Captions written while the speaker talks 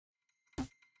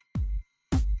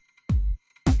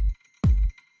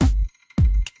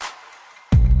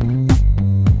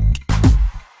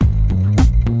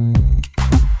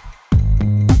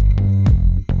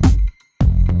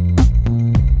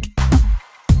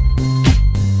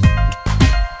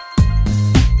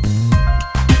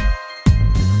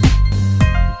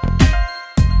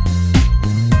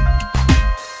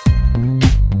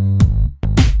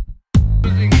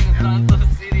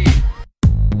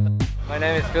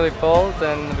Filip Polc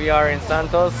and we are in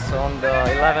Santos on the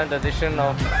 11th edition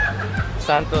of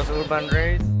Santos Urban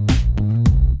Race.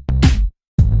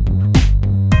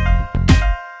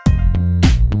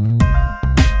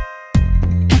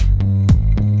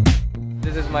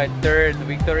 This is my third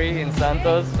victory in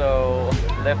Santos, so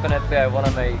definitely I want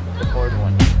to make the fourth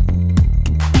one.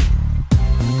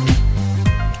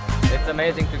 It's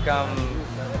amazing to come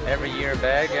every year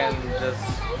back and just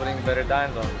putting better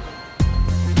times on.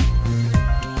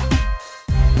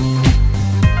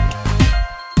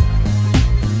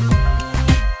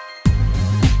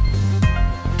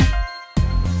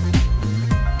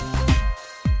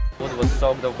 Wood was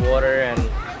soaked with water and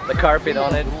the carpet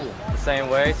on it the same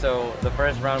way, so the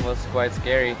first round was quite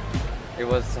scary. It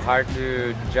was hard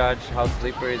to judge how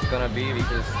slippery it's gonna be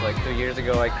because like 2 years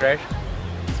ago I crashed,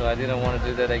 so I didn't want to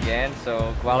do that again.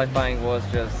 So qualifying was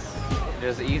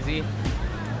just easy,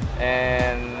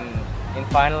 and in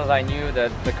finals I knew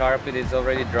that the carpet is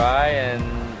already dry and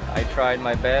I tried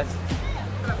my best.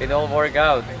 It all worked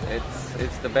out.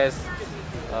 It's the best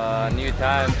new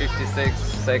time, 56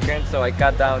 seconds, so I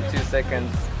cut down 2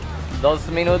 seconds, dos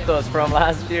minutos from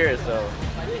last year, so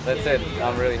that's it.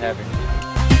 I'm really happy.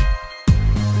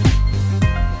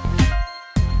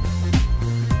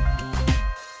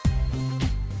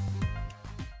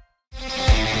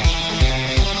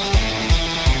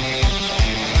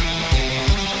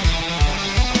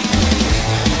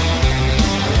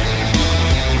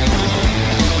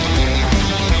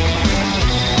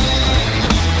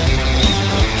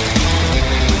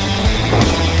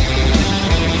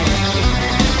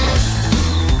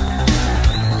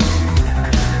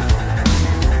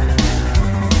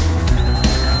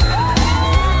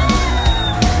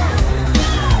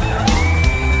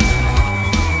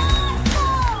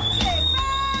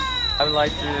 I would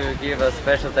like to give a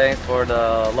special thanks for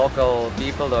the local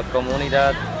people, the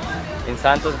comunidad in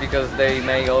Santos, because they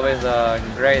make always a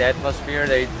great atmosphere.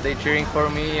 They cheering for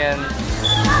me, and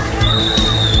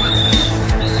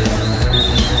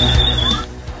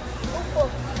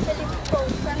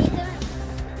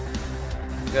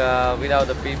without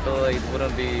the people it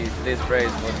wouldn't be this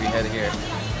race what we had here.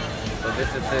 So this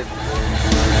is it.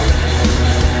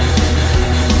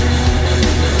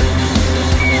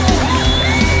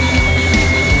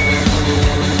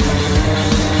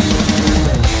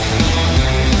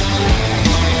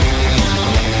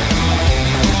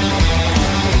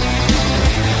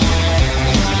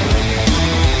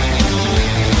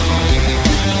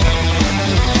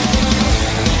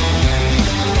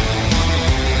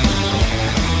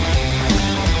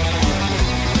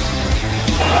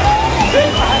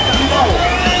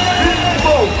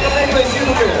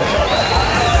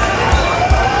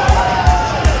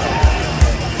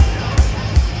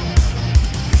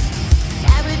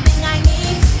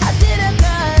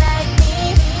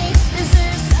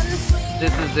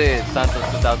 This is it, Santos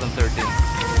 2013.